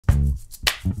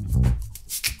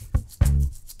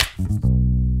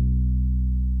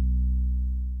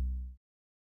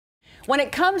When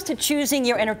it comes to choosing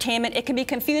your entertainment, it can be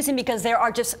confusing because there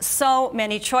are just so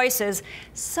many choices.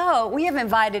 So we have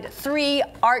invited 3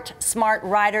 art-smart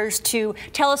writers to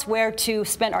tell us where to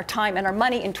spend our time and our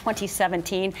money in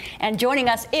 2017. And joining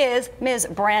us is Ms.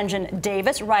 Brangien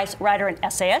Davis, writer and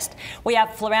essayist. We have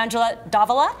Florangela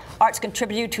Davila, arts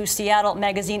contributor to Seattle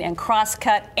Magazine and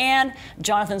Crosscut, and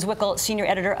Jonathan Zwickel, senior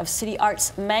editor of City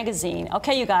Arts Magazine.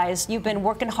 Okay, you guys, you've been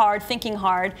working hard, thinking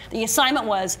hard. The assignment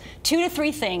was 2 to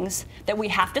 3 things that we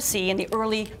have to see in the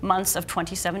early months of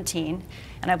 2017.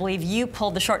 And I believe you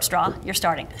pulled the short straw. You're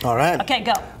starting. All right. Okay,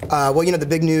 go. Well, you know, the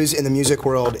big news in the music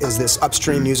world is this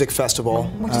Upstream Music Festival.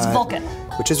 Which is Vulcan.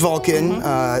 Which is Vulcan,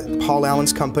 Paul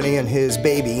Allen's company and his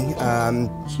baby.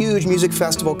 Huge music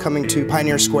festival coming to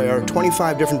Pioneer Square,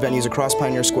 25 different venues across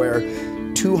Pioneer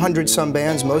Square, 200 some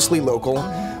bands, mostly local,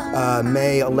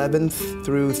 May 11th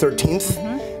through 13th.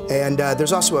 And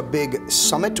there's also a big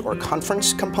summit or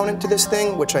conference component to this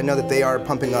thing, which I know that they are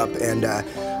pumping up. And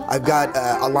I've got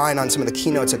a line on some of the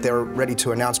keynotes that they're ready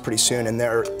to announce pretty soon, and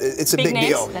it's a big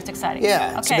deal. That's exciting.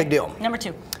 Yeah, it's a big deal. Number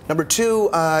 2. Number 2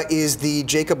 is the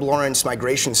Jacob Lawrence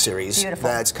Migration Series. Beautiful.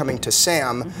 That's coming to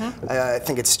SAM. I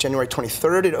think it's January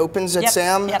 23rd. It opens at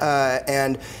SAM,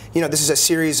 and you know, this is a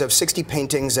series of 60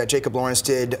 paintings that Jacob Lawrence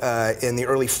did in the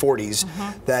early 40s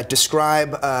that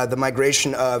describe the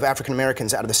migration of African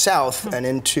Americans out of the South and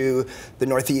into the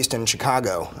Northeast and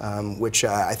Chicago, which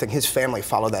I think his family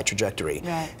followed that trajectory.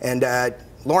 Right. And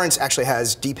Lawrence actually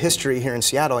has deep history here in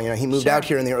Seattle. You know, he moved out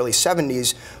here in the early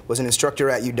 70s, was an instructor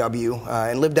at UW,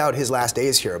 and lived out his last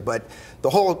days here. But the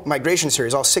whole migration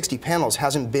series, all 60 panels,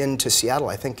 hasn't been to Seattle,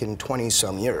 I think, in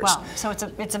 20-some years. Wow, so it's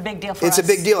a big deal for us. It's a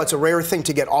big deal. It's a rare thing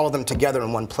to get all of them together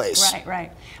in one place. Right,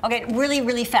 right. Okay, really,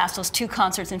 really fast, those 2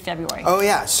 concerts in February. Oh,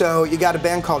 yeah. So you got a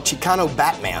band called Chicano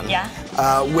Batman,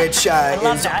 which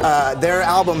is, their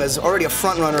album is already a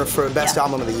front-runner for Best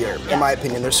Album of the Year, in my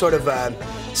opinion. They're sort of a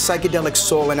psychedelic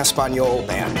soul en español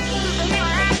band.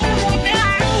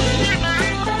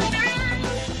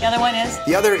 The other one is?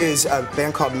 The other is a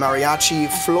band called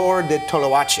Mariachi Flor de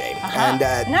Toloache, and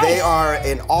they are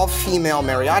an all-female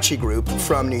mariachi group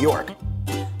from New York.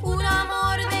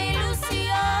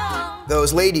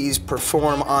 Those ladies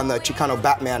perform on the Chicano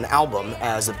Batman album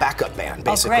as a backup band,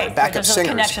 basically, backup singers. There's a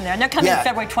connection there. And they're coming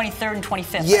February 23rd and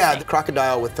 25th. Yeah, the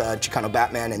Crocodile with Chicano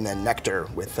Batman, and then Nectar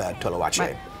with Toloache.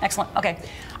 Right. Excellent. Okay.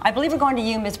 I believe we're going to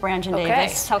you, Ms. Brangien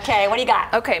Davis. Okay, what do you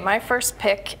got? Okay, my first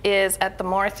pick is at the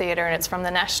Moore Theatre, and it's from the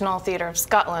National Theatre of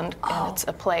Scotland, and it's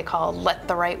a play called Let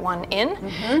the Right One In,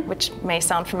 which may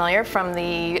sound familiar from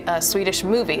the Swedish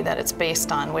movie that it's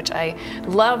based on, which I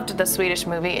loved the Swedish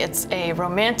movie. It's a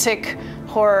romantic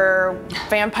horror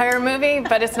vampire movie,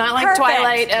 but it's not like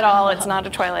Twilight at all. It's not a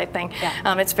Twilight thing.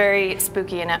 It's very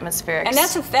spooky and atmospheric. And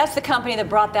that's the company that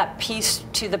brought that piece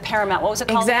to the Paramount. What was it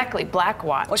called? Exactly, Black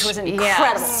Watch. Which was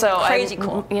incredible. So crazy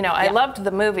cool. You know, I loved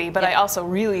the movie, but I also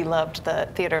really loved the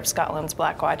Theatre of Scotland's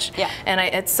Black Watch. And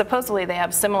it's supposedly they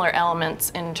have similar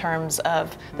elements in terms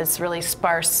of this really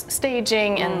sparse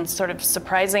staging and sort of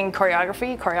surprising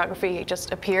choreography. Choreography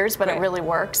just appears, but it really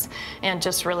works, and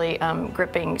just really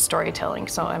gripping storytelling.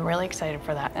 So I'm really excited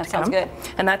for that. That sounds good.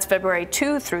 And that's February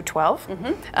 2 through 12.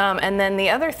 And then the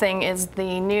other thing is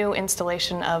the new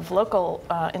installation of local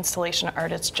installation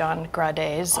artist John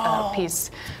Grade's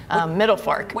piece, Middle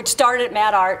Fork. Which started at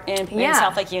Mad Art in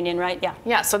South Lake Union, right?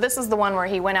 Yeah, so this is the one where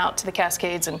he went out to the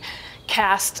Cascades and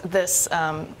cast this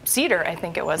cedar, I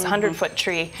think it was, 100-foot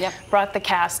tree, brought the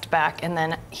cast back, and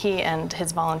then he and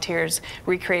his volunteers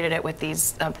recreated it with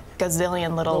these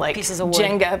gazillion little like pieces of wood.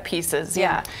 Jenga pieces.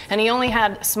 And he only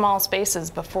had small spaces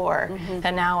before,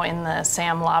 and now in the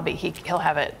SAM lobby he'll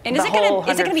have it. And is it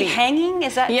going to be hanging?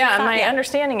 Is that? Yeah, my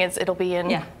understanding is it'll be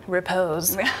in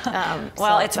repose.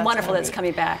 Well, it's wonderful that it's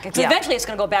coming back. Eventually it's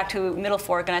going to go back to Middle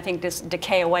Fork and I think just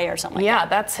decay away or something like that.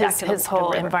 That's his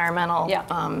whole environmental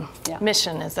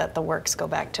mission, is that the works go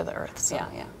back to the earth. So.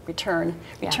 Return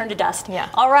to dust.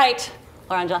 All right,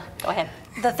 Florangela, go ahead.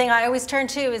 The thing I always turn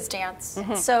to is dance.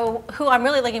 So who I'm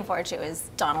really looking forward to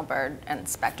is Donald Byrd and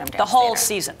Spectrum Dance The whole Theater.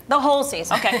 season. The whole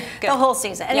season. Okay, good. The whole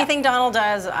season. Anything Donald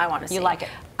does, I want to see. You like it.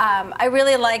 I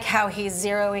really like how he's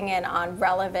zeroing in on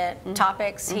relevant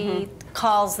topics. He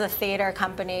calls the theater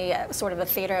company sort of a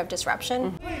theater of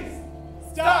disruption. Please,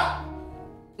 stop!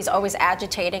 He's always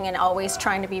agitating and always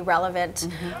trying to be relevant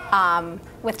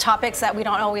with topics that we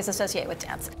don't always associate with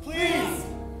dance. Please,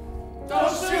 don't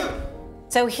shoot!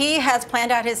 So he has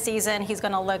planned out his season. He's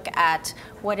going to look at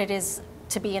what it is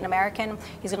to be an American.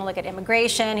 He's going to look at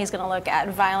immigration. He's going to look at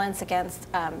violence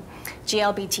against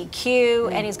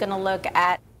GLBTQ, and he's going to look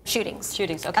at shootings.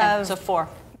 Shootings, okay, so 4.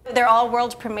 They're all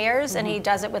world premieres, and he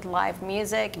does it with live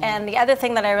music. And the other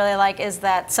thing that I really like is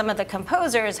that some of the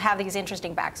composers have these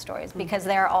interesting backstories because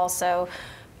they're also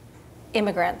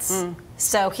immigrants.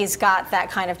 So he's got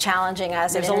that kind of challenging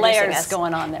us. There's and layers introducing us.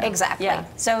 going on there. Exactly. Yeah.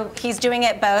 So he's doing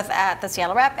it both at the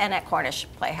Seattle Rep and at Cornish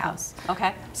Playhouse.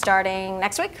 Okay. Starting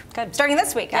next week? Good. Starting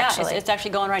this week, actually. Yeah, it's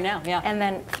actually going right now, yeah. And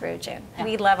then through June. Yeah.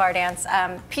 We love our dance.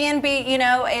 P&B, you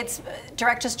know, it's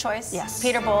director's choice. Yes.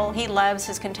 Peter Bull, he loves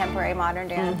his contemporary modern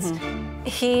dance.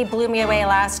 He blew me away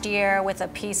last year with a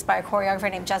piece by a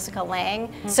choreographer named Jessica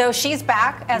Lang. So she's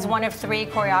back as one of 3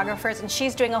 choreographers, and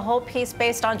she's doing a whole piece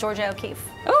based on Georgia O'Keeffe.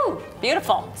 Ooh,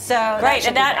 beautiful. So great,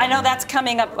 and that I know that's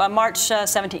coming up March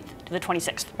 17th to the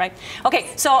 26th, right?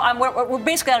 Okay, so we're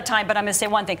basically out of time, but I'm going to say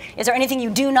one thing. Is there anything you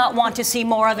do not want to see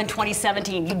more of in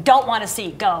 2017? You don't want to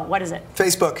see? Go. What is it?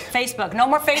 Facebook. Facebook. No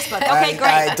more Facebook. Okay, great.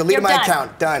 I deleted You're my done.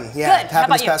 account. Done. Yeah, Good.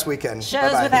 happened this past weekend.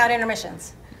 Shows Bye-bye. without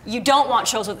intermissions. You don't want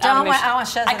shows without intermissions. I want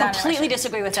shows I without completely intermissions.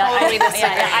 disagree with that. Totally disagree.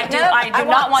 I do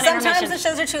not want intermissions. Sometimes the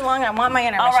shows are too long. I want my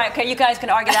intermission. All right, okay, you guys can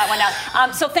argue that one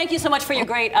out. So thank you so much for your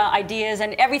great ideas,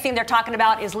 and everything they're talking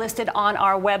about is listed on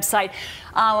our website.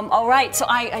 All right, so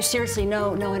I seriously,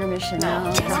 no intermission.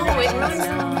 No.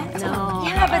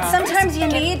 Yeah, but sometimes you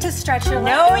need to stretch your legs.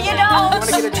 No, you don't. I want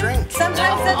to get a drink.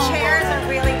 Sometimes the chairs are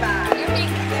really